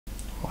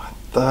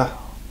the?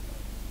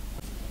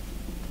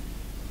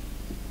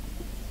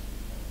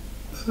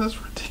 This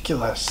is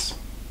ridiculous.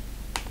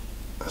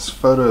 This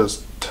photo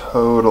is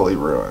totally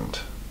ruined.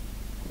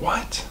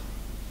 What?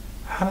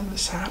 How did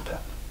this happen?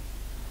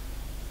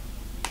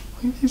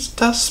 Look at these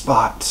dust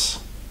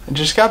spots. I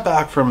just got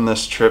back from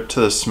this trip to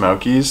the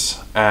Smokies,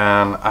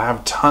 and I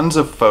have tons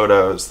of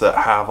photos that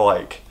have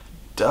like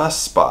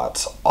dust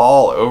spots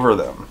all over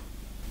them.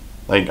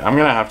 Like, I'm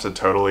gonna have to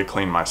totally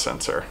clean my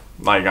sensor.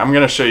 Like, I'm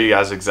gonna show you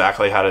guys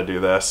exactly how to do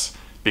this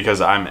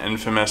because I'm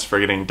infamous for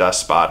getting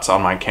dust spots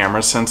on my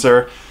camera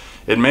sensor.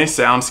 It may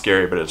sound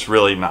scary, but it's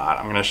really not.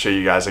 I'm gonna show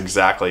you guys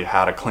exactly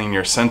how to clean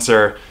your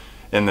sensor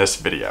in this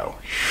video.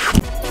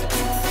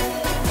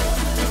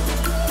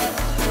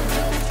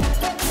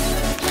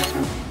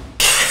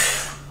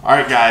 All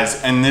right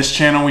guys, in this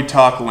channel we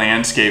talk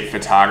landscape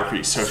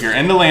photography. So if you're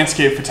into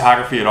landscape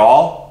photography at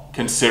all,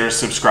 consider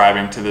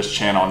subscribing to this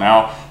channel.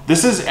 Now,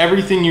 this is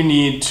everything you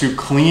need to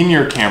clean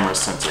your camera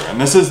sensor.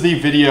 And this is the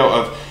video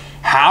of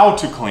how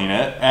to clean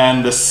it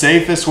and the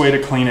safest way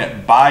to clean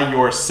it by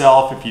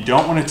yourself if you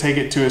don't want to take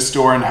it to a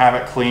store and have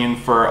it cleaned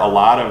for a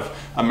lot of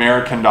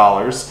American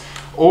dollars.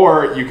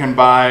 Or you can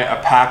buy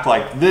a pack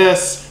like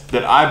this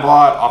that I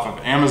bought off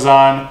of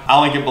Amazon.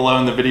 I'll link it below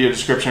in the video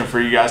description for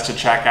you guys to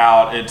check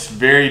out. It's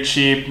very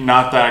cheap,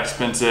 not that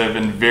expensive,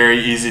 and very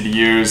easy to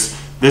use.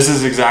 This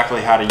is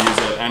exactly how to use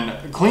it.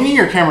 And cleaning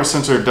your camera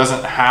sensor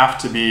doesn't have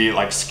to be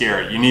like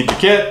scary. You need the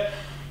kit,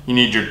 you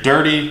need your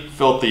dirty,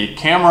 filthy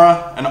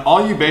camera, and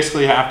all you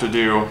basically have to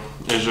do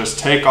is just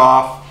take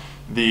off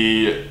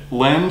the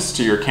lens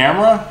to your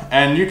camera,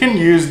 and you can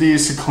use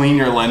these to clean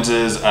your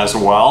lenses as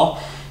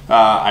well.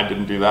 I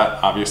didn't do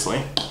that,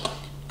 obviously,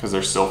 because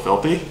they're still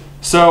filthy.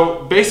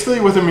 So basically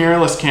with a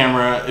mirrorless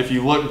camera, if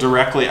you look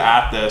directly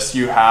at this,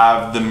 you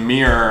have the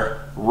mirror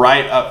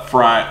right up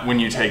front when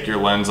you take your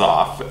lens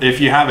off. If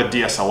you have a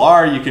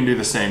DSLR, you can do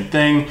the same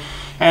thing.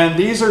 And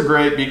these are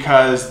great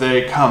because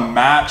they come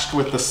matched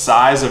with the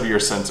size of your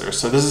sensor.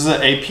 So this is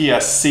an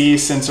APS-C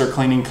sensor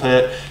cleaning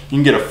kit. You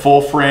can get a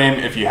full frame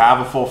if you have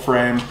a full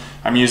frame.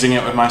 I'm using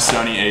it with my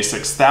Sony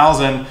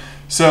a6000.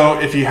 So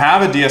if you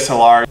have a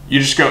DSLR,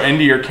 you just go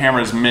into your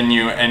camera's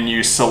menu and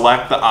you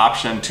select the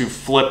option to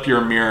flip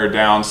your mirror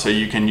down so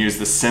you can use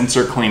the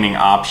sensor cleaning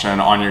option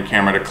on your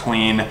camera to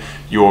clean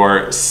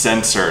your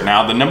sensor.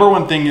 Now, the number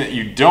one thing that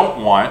you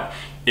don't want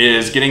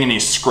is getting any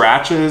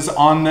scratches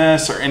on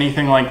this or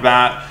anything like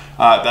that.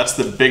 That's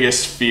the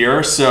biggest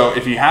fear. So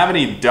if you have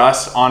any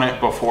dust on it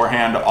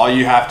beforehand, all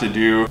you have to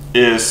do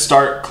is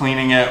start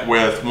cleaning it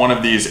with one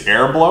of these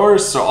air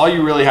blowers. So all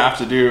you really have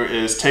to do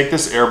is take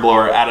this air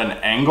blower at an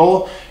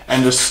angle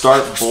and just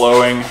start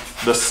blowing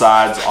the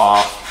sides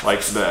off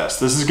like this.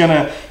 This is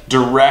gonna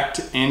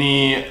direct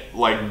any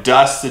like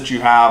dust that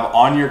you have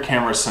on your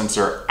camera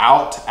sensor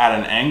out at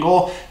an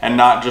angle and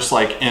not just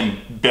like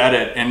embed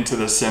it into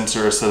the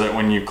sensor so that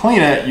when you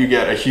clean it, you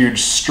get a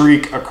huge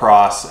streak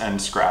across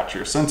and scratch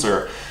your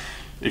sensor.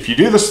 If you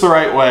do this the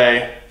right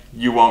way,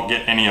 you won't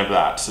get any of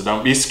that. So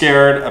don't be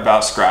scared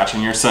about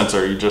scratching your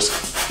sensor. You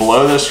just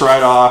blow this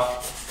right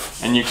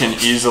off and you can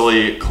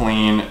easily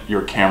clean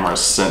your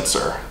camera's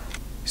sensor.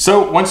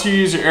 So once you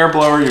use your air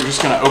blower, you're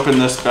just gonna open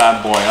this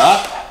bad boy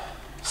up,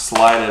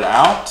 slide it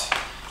out.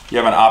 You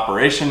have an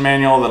operation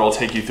manual that'll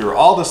take you through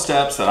all the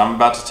steps that I'm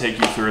about to take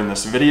you through in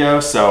this video.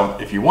 So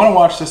if you wanna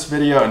watch this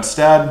video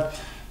instead,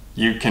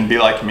 you can be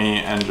like me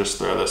and just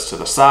throw this to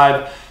the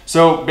side.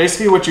 So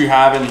basically what you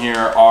have in here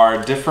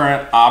are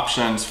different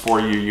options for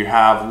you. You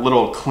have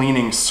little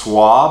cleaning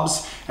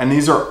swabs, and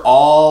these are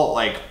all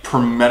like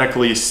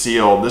hermetically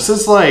sealed. This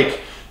is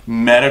like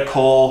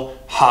medical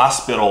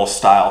hospital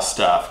style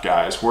stuff,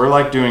 guys. We're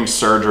like doing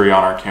surgery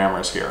on our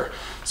cameras here.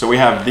 So we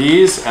have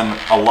these and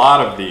a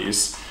lot of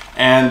these,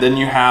 and then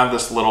you have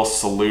this little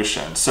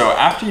solution. So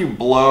after you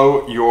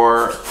blow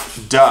your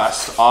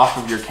dust off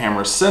of your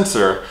camera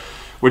sensor,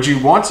 what you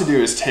want to do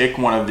is take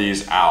one of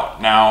these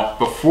out. Now,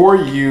 before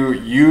you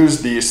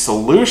use the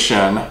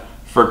solution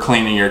for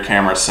cleaning your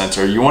camera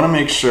sensor, you want to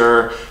make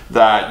sure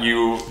that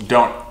you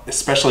don't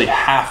especially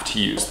have to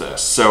use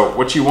this. So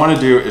what you want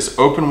to do is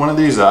open one of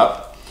these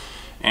up,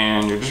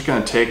 and you're just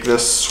going to take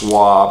this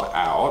swab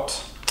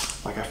out.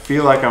 Like, I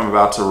feel like I'm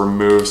about to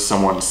remove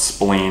someone's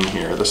spleen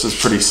here. This is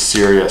pretty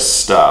serious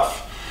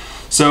stuff.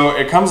 So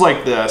it comes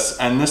like this,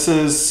 and this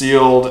is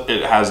sealed.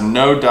 It has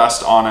no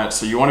dust on it,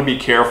 so you want to be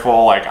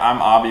careful. Like,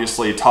 I'm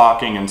obviously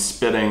talking and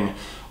spitting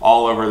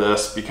all over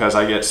this because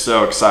I get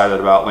so excited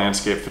about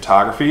landscape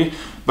photography.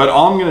 But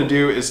all I'm going to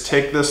do is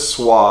take this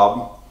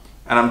swab,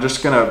 and I'm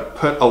just going to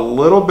put a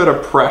little bit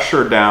of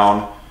pressure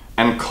down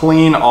and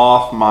clean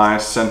off my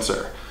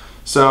sensor.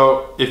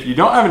 So if you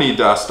don't have any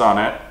dust on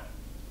it,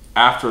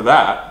 after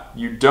that,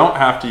 you don't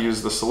have to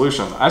use the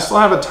solution. I still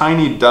have a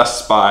tiny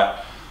dust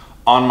spot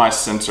on my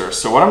sensor.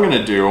 So what I'm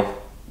gonna do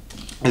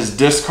is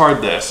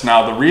discard this.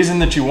 Now, the reason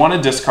that you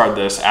wanna discard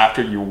this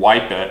after you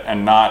wipe it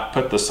and not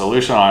put the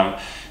solution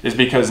on is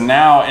because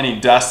now any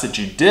dust that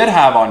you did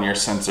have on your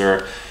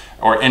sensor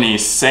or any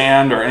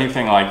sand or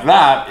anything like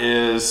that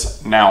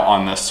is now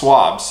on this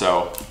swab.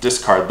 So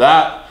discard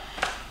that.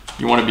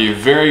 You want to be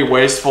very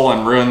wasteful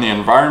and ruin the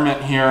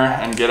environment here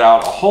and get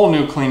out a whole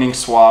new cleaning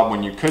swab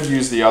when you could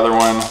use the other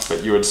one,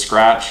 but you would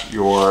scratch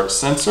your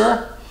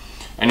sensor.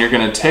 And you're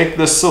going to take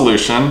this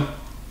solution.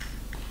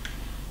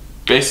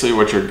 Basically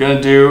what you're going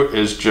to do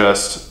is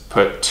just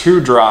put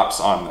 2 drops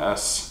on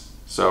this.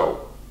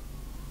 So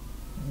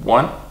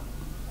 1,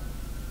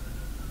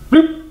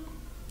 bloop,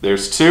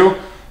 there's 2.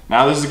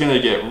 Now this is going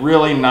to get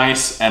really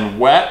nice and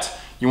wet.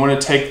 You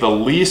want to take the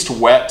least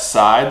wet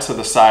side, so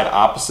the side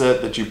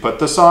opposite that you put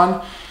this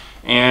on,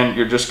 and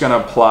you're just going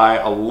to apply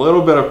a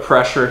little bit of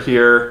pressure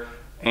here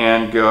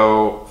and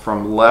go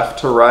from left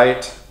to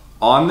right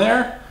on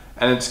there.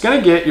 And it's going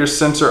to get your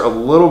sensor a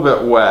little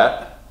bit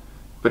wet,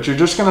 but you're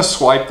just going to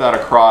swipe that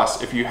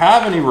across. If you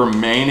have any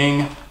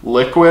remaining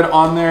liquid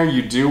on there,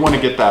 you do want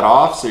to get that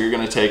off. So you're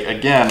going to take,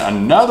 again,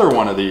 another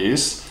one of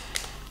these.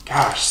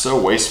 Gosh,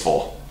 so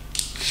wasteful.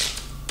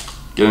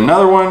 Get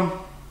another one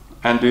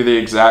and do the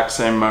exact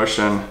same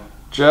motion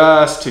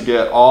just to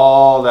get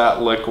all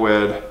that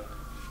liquid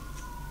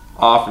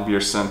off of your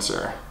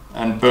sensor.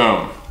 And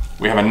boom,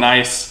 we have a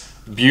nice,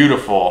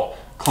 beautiful,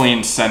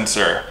 clean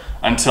sensor.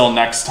 Until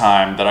next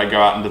time that I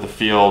go out into the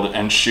field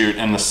and shoot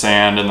in the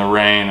sand and the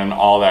rain and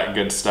all that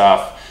good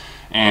stuff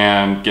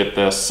and get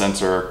this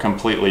sensor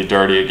completely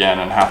dirty again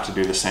and have to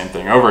do the same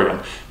thing over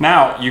again.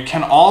 Now, you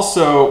can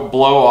also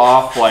blow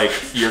off like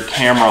your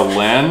camera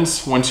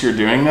lens once you're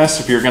doing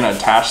this. If you're gonna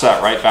attach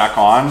that right back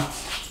on,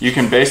 you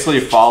can basically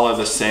follow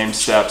the same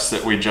steps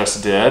that we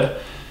just did.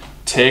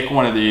 Take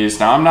one of these.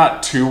 Now, I'm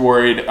not too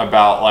worried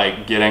about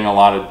like getting a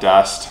lot of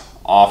dust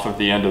off of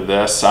the end of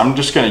this. So I'm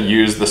just going to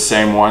use the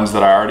same ones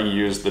that I already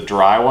used, the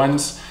dry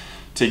ones,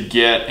 to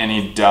get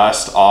any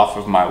dust off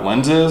of my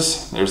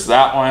lenses. There's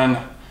that one.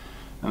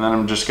 And then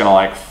I'm just going to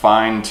like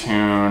fine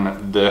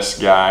tune this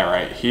guy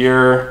right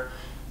here.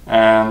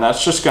 And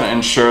that's just going to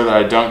ensure that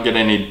I don't get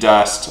any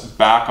dust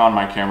back on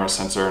my camera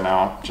sensor.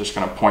 Now I'm just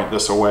going to point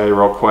this away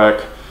real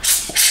quick.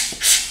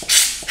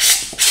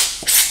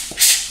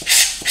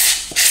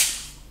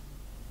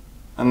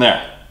 And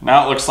there.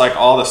 Now it looks like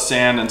all the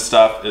sand and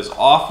stuff is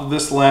off of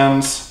this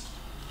lens.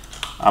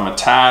 I'm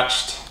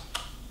attached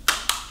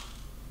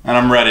and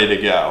I'm ready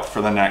to go for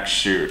the next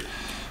shoot.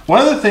 One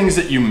of the things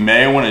that you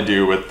may want to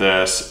do with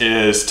this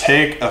is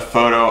take a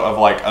photo of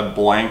like a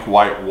blank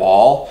white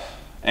wall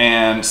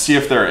and see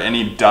if there are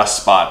any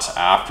dust spots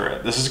after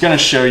it. This is going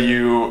to show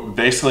you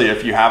basically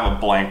if you have a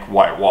blank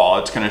white wall,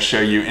 it's going to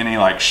show you any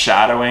like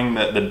shadowing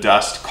that the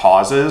dust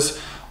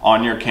causes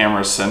on your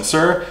camera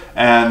sensor,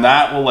 and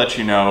that will let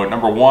you know,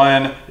 number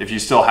 1, if you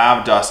still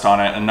have dust on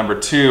it, and number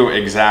 2,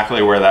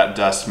 exactly where that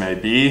dust may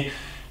be.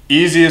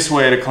 Easiest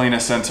way to clean a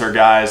sensor,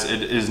 guys.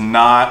 It is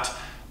not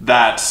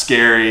that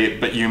scary,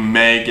 but you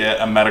may get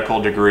a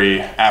medical degree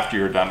after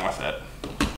you're done with it.